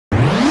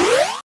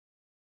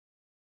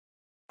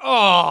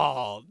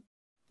Oh!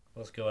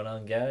 What's going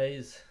on,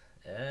 guys?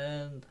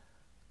 And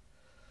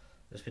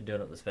just been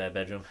doing up the spare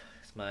bedroom.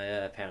 It's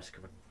my parents are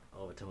coming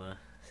over to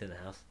see the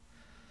house.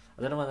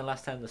 I don't know when the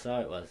last time they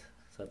saw it was,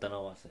 so I don't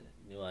know what's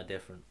new or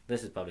different.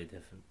 This is probably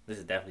different. This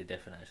is definitely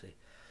different, actually.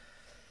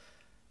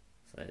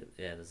 So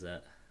yeah, there's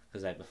that.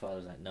 Because like before there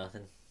was like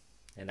nothing,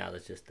 and now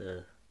there's just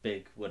a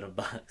big wooden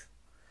box.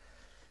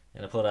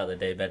 And I pulled out the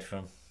day bed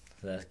from,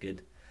 so that's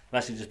good. I've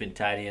actually just been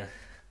tidying,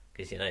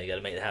 because you know you got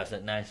to make the house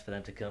look nice for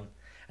them to come,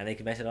 and they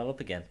can mess it all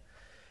up again.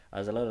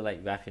 There's a lot of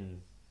like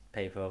wrapping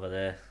paper over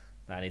there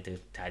that I need to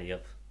tidy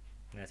up.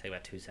 It'll take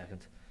about 2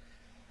 seconds,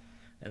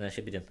 and then I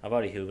should be done. I've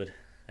already hoovered.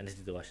 I need to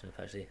do the washing up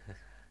actually.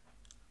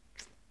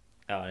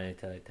 Oh, I need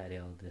to like tidy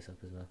all this up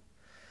as well.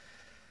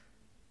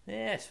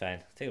 Yeah, it's fine.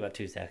 It'll take about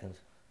 2 seconds.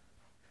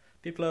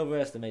 People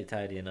overestimate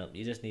tidying up.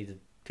 You just need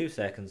 2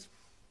 seconds.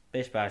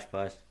 Bish bash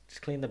bash.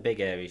 Just clean the big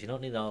areas. You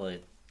don't need all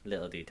the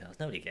little details.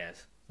 Nobody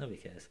cares. Nobody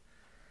cares.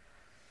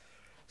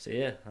 So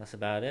yeah, that's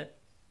about it.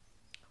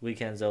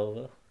 Weekend's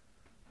over.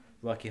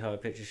 Rocky Horror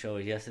Picture Show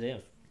was yesterday. It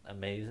was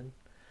amazing.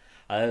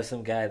 I know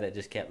some guy that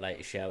just kept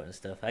like shouting and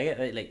stuff. I get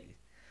like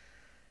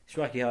it's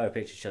Rocky Horror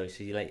Picture Show,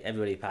 so you like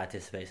everybody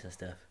participates and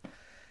stuff.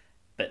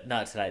 But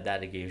not to like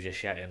that degree. He was just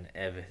shouting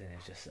everything.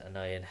 It's just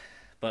annoying.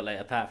 But like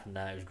apart from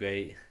that, it was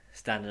great.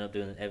 Standing up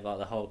doing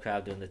the whole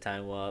crowd doing the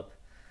time warp.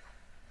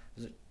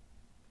 It was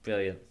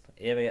brilliant.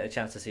 If you ever get a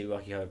chance to see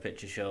Rocky Horror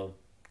Picture Show,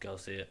 go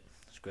see it.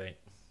 It's great.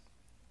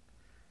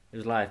 It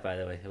was live, by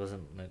the way. It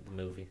wasn't like the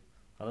movie.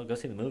 Although go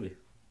see the movie.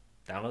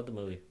 Download the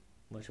movie.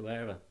 Watch it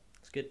wherever.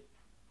 It's good.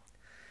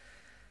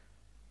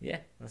 Yeah,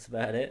 that's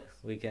about it.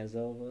 Weekend's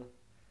over.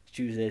 It's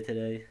Tuesday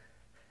today.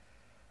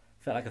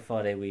 Felt like a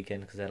 4-day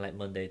weekend because I had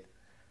like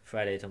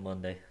Friday to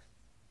Monday.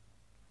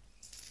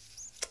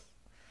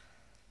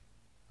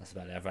 That's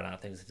about it. I've run out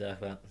of things to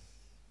talk about.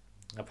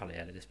 I'll probably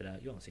edit this bit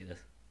out. You won't see this.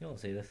 You won't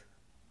see this.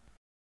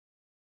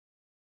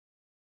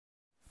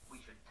 We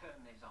should turn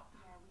this off.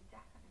 Yeah, we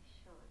definitely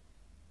should.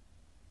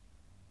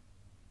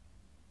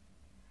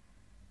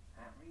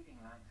 That reading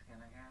light's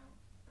gonna go.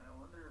 I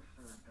wonder if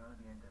they're gonna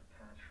be into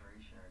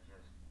penetration or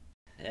just...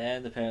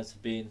 And the parents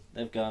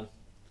they've gone.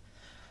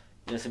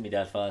 Just see my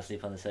dad fall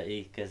asleep on the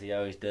settee because he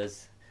always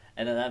does.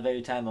 And at that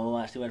very time, my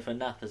mum actually went for a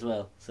nap as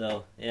well.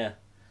 So yeah,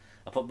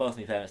 I put both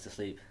my parents to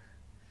sleep.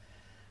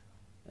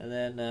 And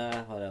then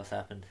what else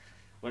happened?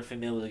 Went for a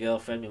meal with a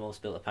girlfriend. My mum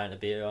spilled a pint of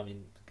beer on my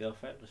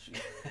girlfriend.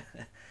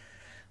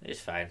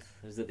 It's fine.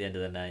 It was at the end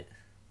of the night.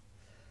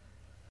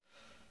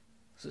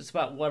 So it's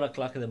about 1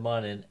 o'clock in the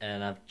morning,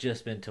 and I've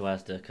just been to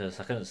Asda because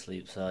I couldn't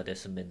sleep, so I did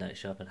some midnight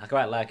shopping. I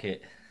quite like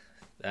it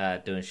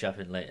doing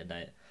shopping late at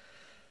night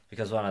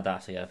because one, I don't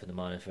have to get up in the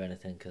morning for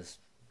anything because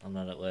I'm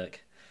not at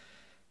work,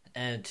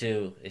 and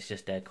two, it's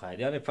just dead quiet.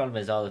 The only problem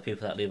is all the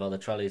people that leave all the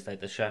trolleys,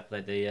 like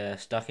the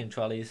stocking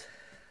trolleys,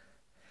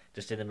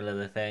 just in the middle of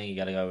the thing. You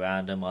gotta go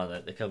around them,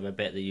 or they cover a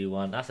bit that you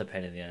want. That's a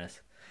pain in the ass.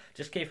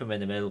 Just keep them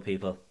in the middle,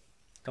 people.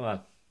 Come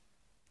on,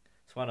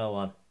 it's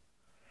 101.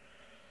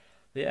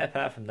 But yeah,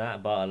 apart from that, I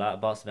bought a lot. I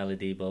bought some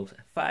LED bulbs.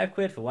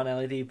 £5 for one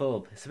LED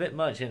bulb. It's a bit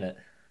much, isn't it?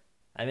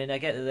 I mean, I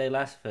get that they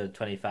last for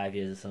 25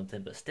 years or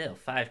something, but still,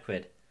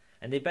 £5.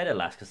 And they better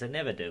last, because they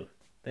never do.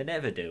 They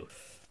never do.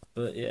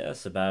 But yeah,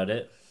 that's about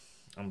it.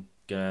 I'm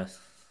gonna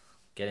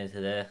get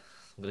into there.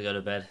 I'm gonna go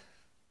to bed.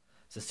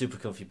 It's a super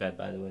comfy bed,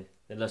 by the way.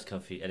 It looks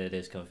comfy, and it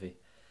is comfy.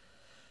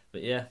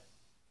 But yeah,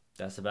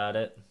 that's about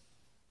it.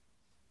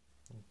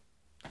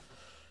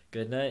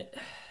 Good night,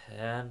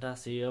 and I'll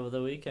see you over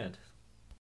the weekend.